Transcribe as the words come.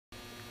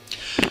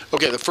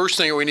Okay, the first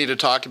thing we need to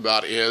talk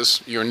about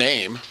is your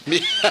name,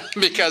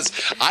 because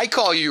I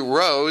call you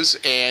Rose,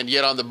 and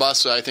yet on the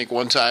bus, I think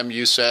one time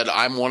you said,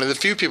 I'm one of the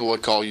few people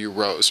that call you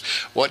Rose.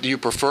 What do you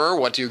prefer?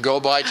 What do you go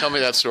by? Tell me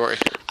that story.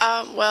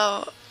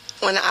 Well,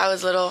 when I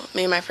was little,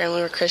 me and my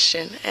family were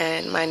Christian,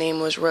 and my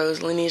name was Rose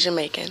Lenesia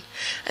Macon.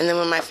 And then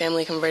when my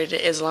family converted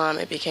to Islam,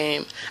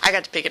 I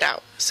got to pick it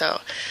out. So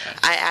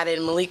I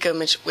added Malika,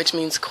 which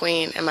means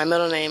queen, and my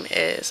middle name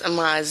is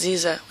Amma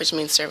Aziza, which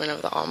means servant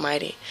of the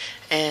Almighty.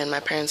 And my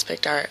parents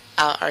picked out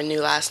our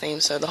new last name,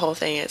 so the whole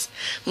thing is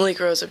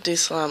Malika Rose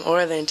Abdussalaam,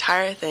 or the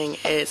entire thing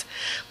is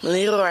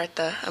Malika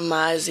Warta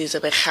Amma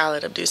Aziza bin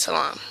Khalid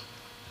Abdussalaam.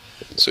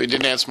 So you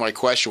didn't answer my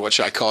question. What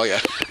should I call you?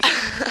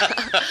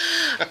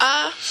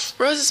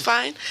 Rose is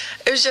fine.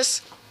 It was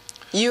just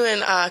you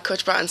and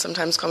Coach Broughton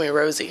sometimes call me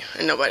Rosie,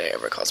 and nobody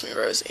ever calls me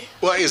Rosie.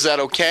 Well, is that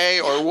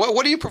okay, or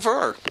what do you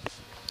prefer?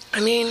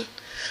 I mean,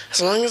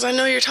 as long as I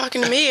know you're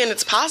talking to me and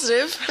it's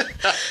positive,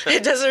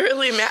 it doesn't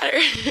really matter.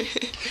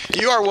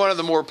 You are one of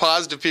the more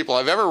positive people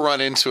I've ever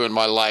run into in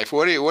my life.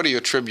 What do you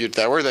attribute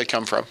that? Where do they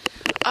come from?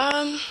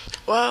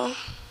 Well,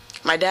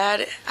 my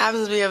dad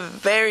happens to be a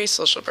very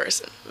social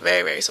person,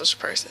 very, very social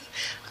person.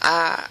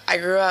 I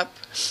grew up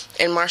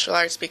in martial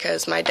arts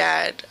because my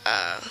dad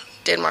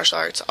did martial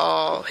arts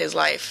all his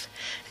life.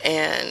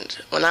 And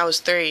when I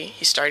was 3,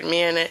 he started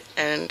me in it.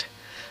 And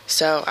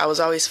so I was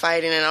always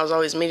fighting, and I was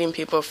always meeting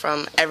people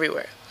from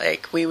everywhere.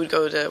 Like, we would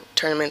go to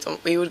tournaments,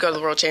 we would go to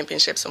the World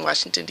Championships in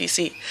Washington,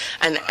 D.C.,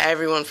 and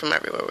everyone from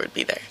everywhere would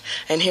be there.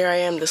 And here I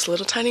am, this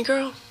little tiny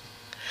girl.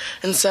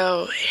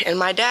 And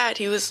my dad,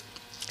 he's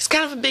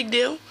kind of a big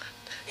deal.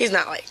 He's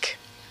not like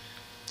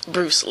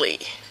Bruce Lee,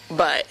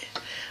 but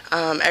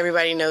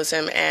everybody knows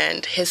him,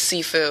 and his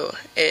Sifu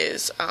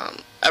is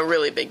a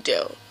really big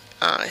deal.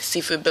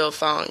 Sifu Bill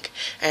Fong,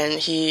 and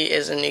he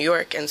is in New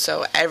York, and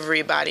so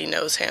everybody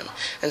knows him.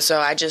 And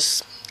so I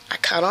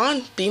caught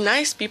on, be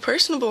nice, be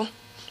personable,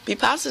 be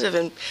positive,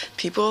 and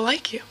people will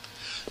like you.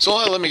 So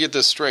let me get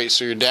this straight.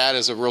 So your dad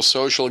is a real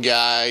social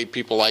guy,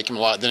 people like him a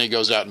lot, then he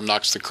goes out and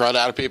knocks the crud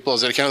out of people.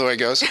 Is that kind of the way it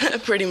goes?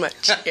 Pretty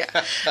much,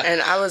 yeah.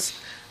 And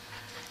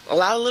a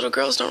lot of little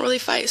girls don't really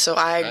fight, so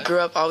I grew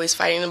up always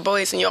fighting the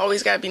boys, and you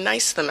always got to be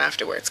nice to them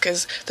afterwards,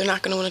 because they're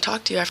not going to want to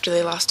talk to you after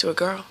they lost to a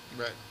girl.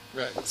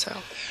 Right. So,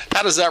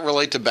 how does that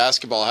relate to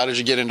basketball? How did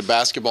you get into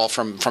basketball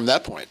from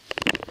that point?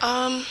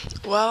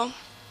 Well,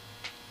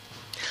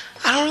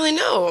 I don't really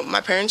know.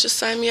 My parents just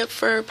signed me up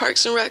for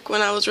Parks and Rec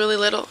when I was really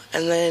little,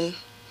 and then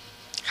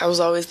I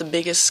was always the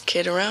biggest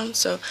kid around,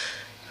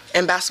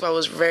 and basketball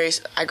was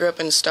I grew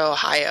up in Stowe,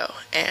 Ohio,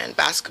 and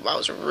basketball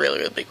was a really,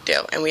 really big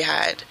deal, and we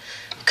had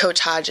Coach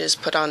Hodges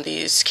put on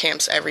these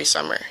camps every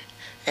summer,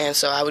 and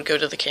so I would go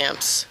to the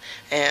camps,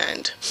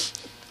 and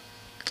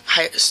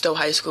Stowe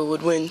High School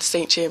would win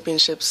state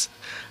championships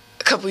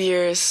a couple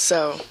years,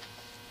 so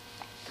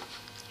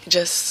it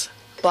just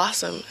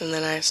blossomed, and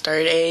then I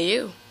started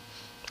AAU,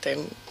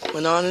 then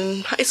went on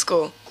in high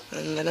school,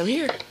 and then I'm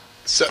here.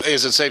 So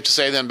is it safe to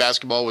say then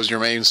basketball was your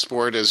main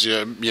sport as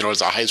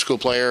as a high school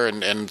player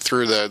and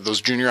through those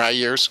junior high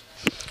years?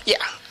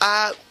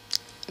 Yeah,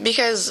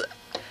 because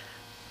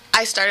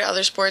I started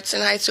other sports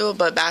in high school,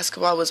 but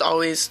basketball was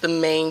always the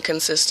main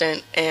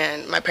consistent,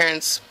 and my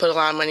parents put a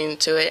lot of money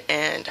into it,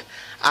 and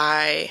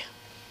I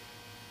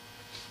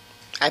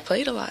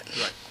played a lot.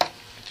 Right.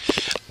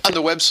 On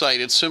the website,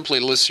 it simply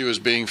lists you as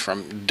being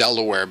from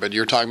Delaware, but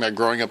you're talking about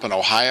growing up in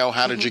Ohio.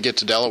 How did you get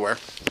to Delaware?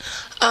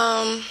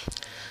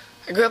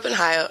 I grew up in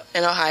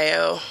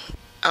Ohio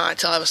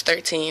until I was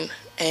 13,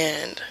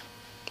 and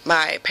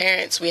my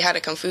parents, we had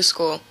a Kung Fu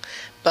school,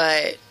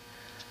 but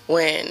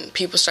when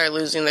people started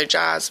losing their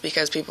jobs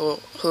because people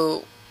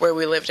where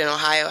we lived in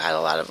Ohio had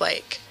a lot of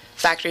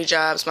factory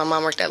jobs. My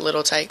mom worked at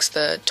Little Tykes,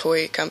 the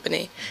toy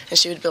company, and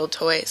she would build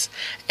toys.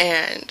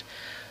 And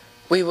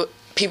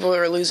people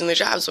were losing their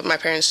jobs, but my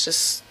parents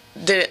just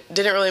didn't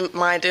really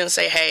mind, didn't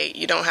say, hey,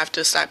 you don't have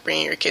to stop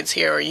bringing your kids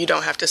here, or you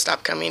don't have to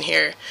stop coming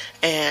here.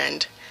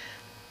 And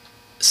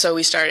so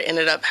we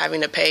ended up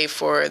having to pay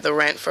for the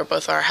rent for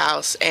both our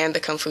house and the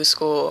Kung Fu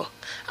school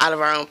out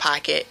of our own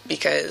pocket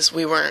because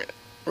we weren't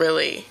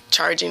really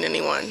charging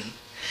anyone.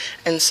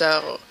 And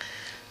so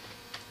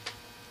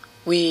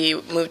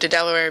we moved to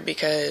Delaware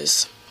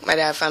because my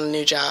dad found a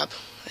new job,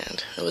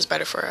 and it was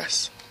better for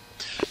us.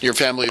 Your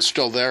family is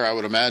still there, I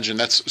would imagine.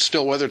 That's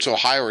still, whether it's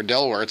Ohio or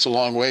Delaware, it's a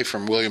long way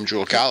from William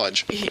Jewell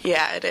College.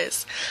 Yeah, it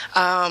is.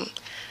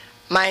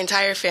 My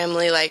entire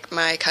family, like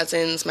my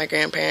cousins, my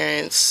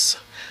grandparents,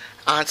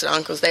 aunts and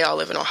uncles, they all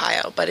live in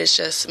Ohio, but it's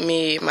just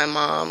me, my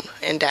mom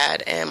and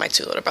dad, and my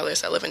 2 little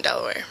brothers that live in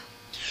Delaware.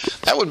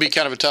 That would be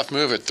kind of a tough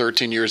move at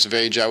 13 years of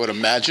age, I would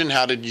imagine.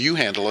 How did you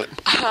handle it?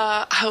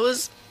 I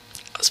was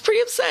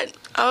pretty upset.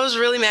 I was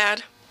really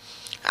mad.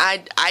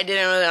 I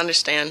didn't really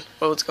understand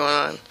what was going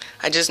on.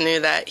 I just knew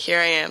that here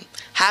I am,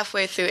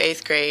 halfway through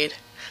 8th grade.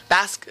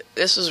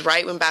 This was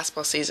right when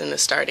basketball season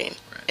is starting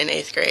in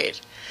 8th grade.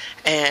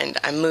 And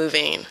I'm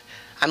moving.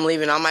 I'm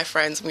leaving all my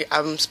friends.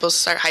 I'm supposed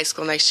to start high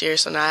school next year,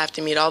 so now I have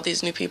to meet all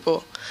these new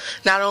people.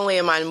 Not only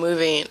am I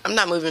moving, I'm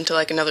not moving to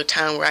like another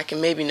town where I can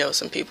maybe know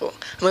some people.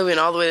 I'm moving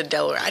all the way to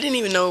Delaware. I didn't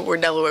even know where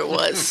Delaware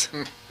was.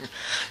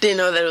 Didn't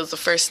know that it was the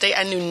first state.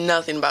 I knew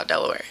nothing about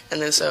Delaware.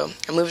 And then so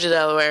I moved to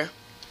Delaware,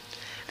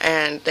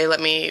 and they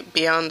let me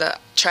be on the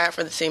tryout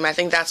for the team. I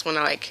think that's when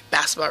like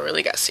basketball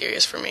really got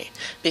serious for me,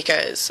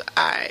 because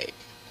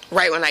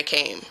right when I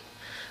came,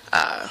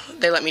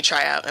 they let me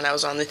try out, and I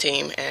was on the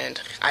team,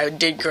 and I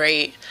did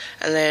great.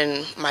 And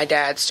then my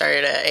dad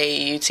started an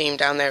AAU team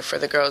down there for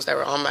the girls that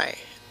were on my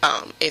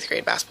 8th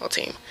grade basketball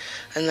team.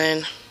 And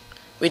then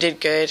we did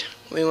good.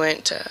 We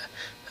went to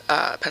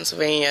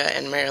Pennsylvania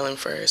and Maryland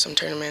for some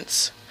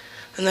tournaments.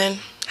 And then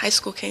high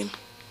school came.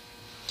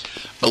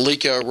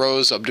 Malika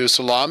Rose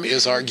Abdussalaam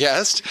is our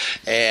guest,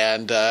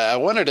 and I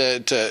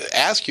wanted to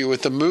ask you,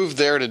 with the move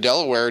there to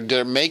Delaware, did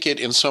it make it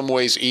in some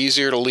ways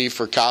easier to leave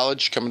for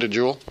college, coming to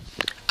Jewel?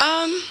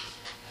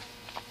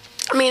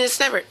 I mean, it's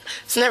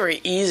never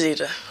easy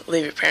to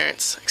leave your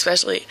parents,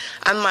 especially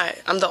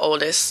I'm the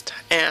oldest,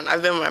 and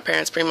I've been with my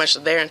parents pretty much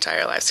their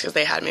entire lives because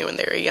they had me when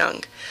they were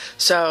young.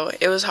 So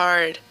it was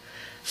hard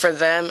for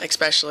them,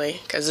 especially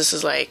because this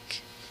is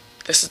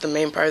the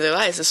main part of their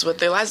lives. This is what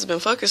their lives have been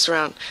focused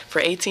around for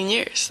 18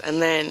 years.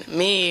 And then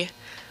me,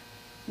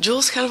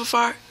 Jewel's kind of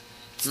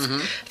it's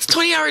a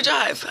 20-hour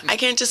drive. I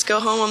can't just go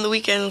home on the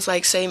weekends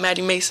like, say,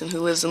 Maddie Mason,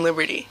 who lives in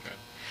Liberty.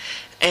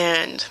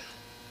 And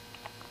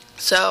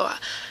so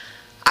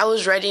I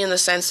was ready in the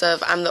sense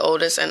of I'm the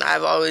oldest, and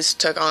I've always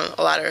took on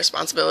a lot of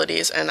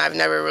responsibilities, and I've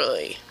never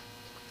really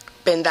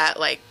been that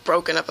like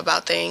broken up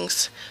about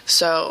things.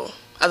 So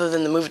other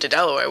than the move to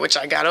Delaware, which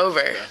I got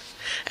over. Yeah.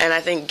 And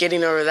I think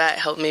getting over that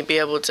helped me be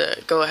able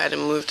to go ahead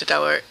and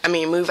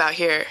move out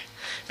here,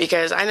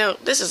 because I know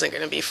this isn't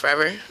going to be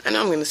forever. I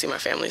know I'm going to see my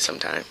family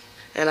sometime,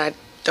 and I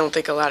don't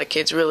think a lot of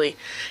kids really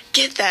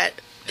get that.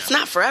 It's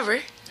not forever.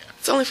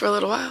 It's only for a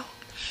little while.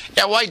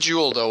 Yeah, why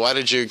Jewel, though? Why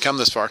did you come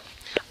this far?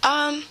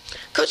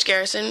 Coach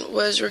Garrison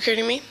was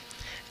recruiting me,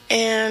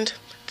 and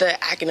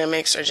the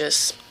academics are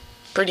just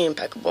pretty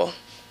impeccable,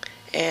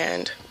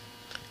 and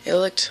it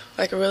looked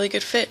like a really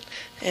good fit.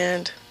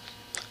 And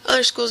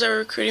other schools that were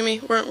recruiting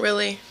me weren't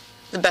really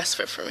the best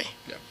fit for me.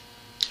 Yeah.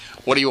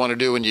 What do you want to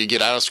do when you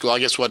get out of school? I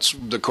guess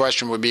the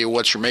question would be,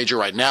 what's your major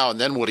right now, and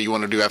then what do you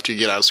want to do after you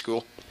get out of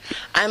school?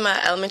 I'm an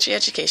elementary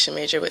education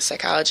major with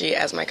psychology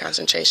as my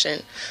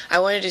concentration. I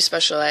want to do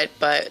special ed,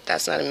 but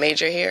that's not a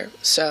major here,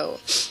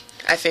 so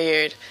I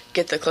figured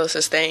get the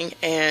closest thing,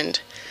 and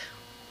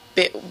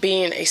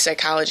being a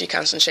psychology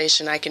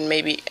concentration, I can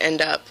maybe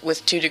end up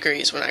with 2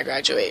 degrees when I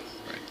graduate,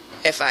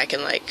 if I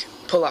can like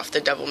pull off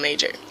the double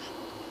major.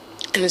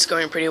 And it's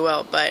going pretty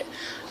well, but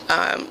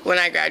when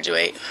I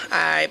graduate,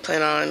 I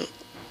plan on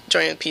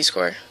joining the Peace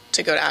Corps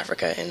to go to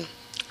Africa and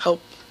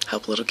help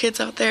little kids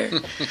out there.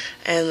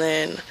 And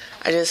then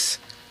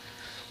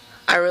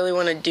I really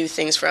want to do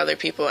things for other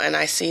people, and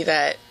I see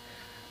that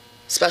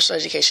special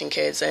education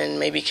kids and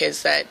maybe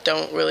kids that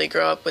don't really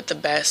grow up with the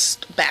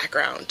best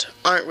background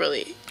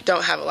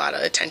don't have a lot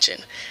of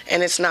attention,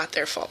 and it's not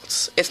their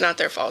faults. It's not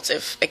their faults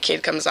if a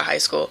kid comes to high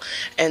school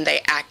and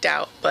they act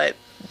out, but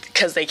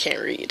because they can't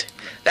read.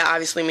 That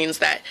obviously means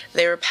that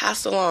they were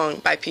passed along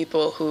by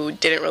people who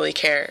didn't really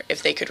care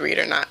if they could read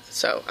or not.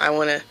 So I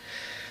want to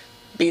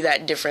be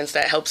that difference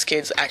that helps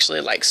kids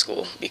actually like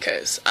school,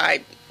 because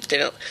I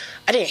didn't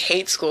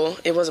hate school.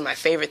 It wasn't my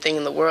favorite thing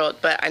in the world,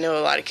 but I know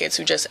a lot of kids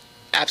who just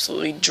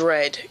absolutely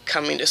dread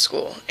coming to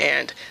school,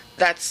 and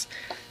that's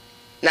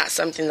not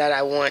something that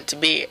I want to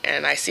be.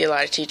 And I see a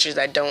lot of teachers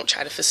that don't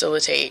try to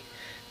facilitate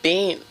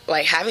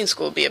having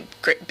school be a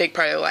big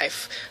part of their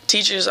life.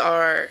 Teachers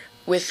are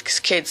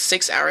with kids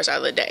 6 hours out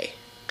of the day,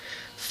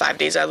 5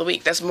 days out of the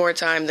week. That's more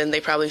time than they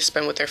probably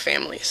spend with their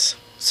families.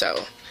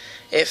 So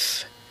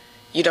if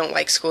you don't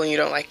like school and you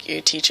don't like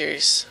your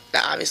teachers,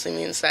 that obviously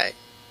means that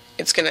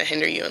it's going to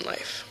hinder you in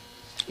life.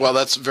 Well,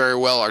 that's very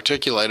well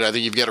articulated. I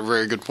think you've got a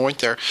very good point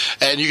there.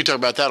 And you can talk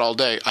about that all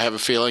day, I have a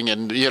feeling.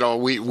 And,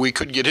 we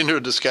could get into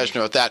a discussion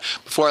about that.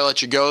 Before I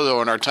let you go,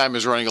 though, and our time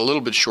is running a little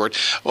bit short,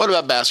 what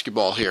about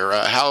basketball here?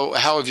 How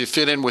have you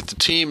fit in with the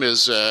team?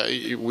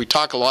 We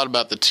talk a lot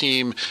about the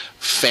team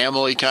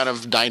family kind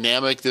of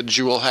dynamic that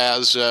Jewel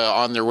has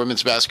on their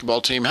women's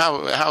basketball team.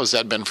 How has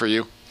that been for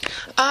you?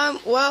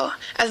 Well,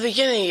 at the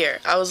beginning of the year,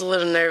 I was a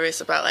little nervous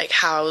about,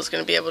 how I was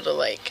going to be able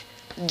to,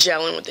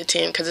 gelling with the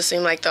team, because it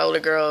seemed like the older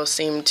girls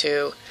seemed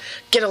to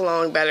get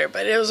along better,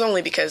 but it was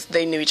only because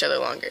they knew each other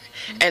longer.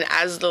 And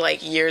as the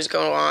years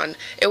go on,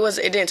 it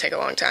didn't take a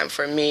long time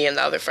for me and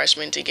the other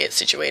freshmen to get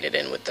situated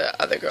in with the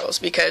other girls,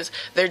 because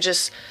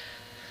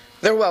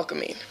they're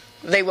welcoming.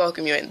 They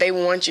welcome you in. They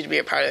want you to be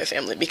a part of their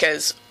family,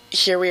 because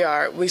here we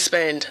are. We've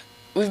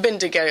been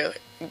together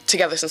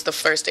since the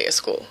first day of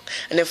school,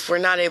 and if we're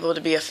not able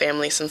to be a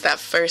family since that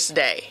first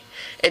day,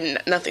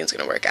 nothing's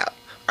going to work out.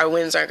 Our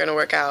wins aren't going to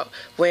work out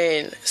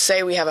when,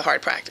 say, we have a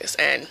hard practice,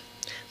 and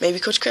maybe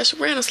Coach Kress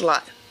ran us a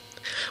lot.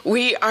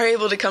 We are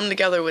able to come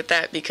together with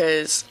that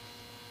because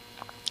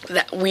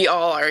that we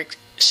all are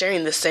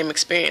sharing the same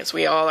experience.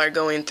 We all are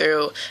going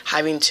through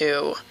having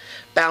to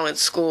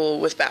balance school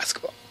with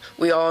basketball.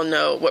 We all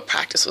know what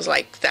practice was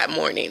like that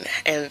morning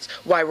and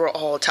why we're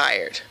all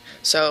tired.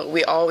 So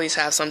we always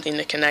have something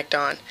to connect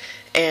on,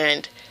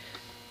 and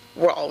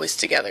we're always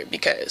together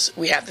because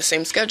we have the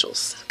same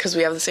schedules, because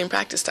we have the same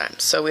practice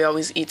times. So we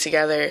always eat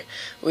together.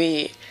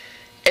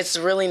 It's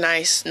really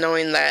nice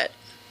knowing that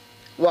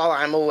while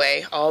I'm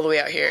away, all the way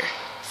out here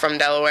from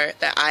Delaware,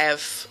 that I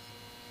have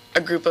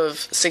a group of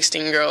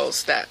 16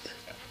 girls that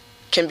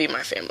can be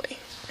my family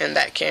and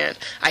that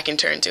I can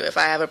turn to. If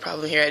I have a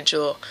problem here at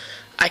Jewel,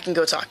 I can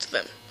go talk to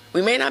them.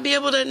 We may not be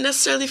able to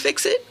necessarily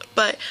fix it,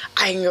 but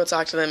I can go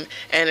talk to them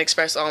and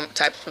express all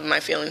types of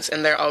my feelings,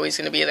 and they're always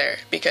going to be there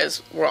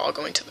because we're all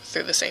going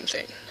through the same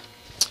thing.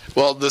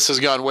 Well, this has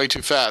gone way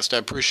too fast. I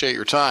appreciate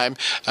your time.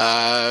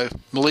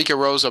 Malika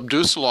Rose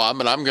Abdussalaam,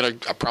 and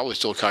I'll probably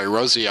still call you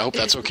Rosie. I hope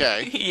that's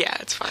okay. Yeah,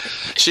 it's fine.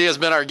 She has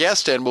been our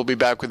guest, and we'll be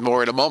back with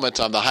more in a moment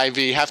on the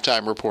HyVee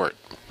Halftime Report.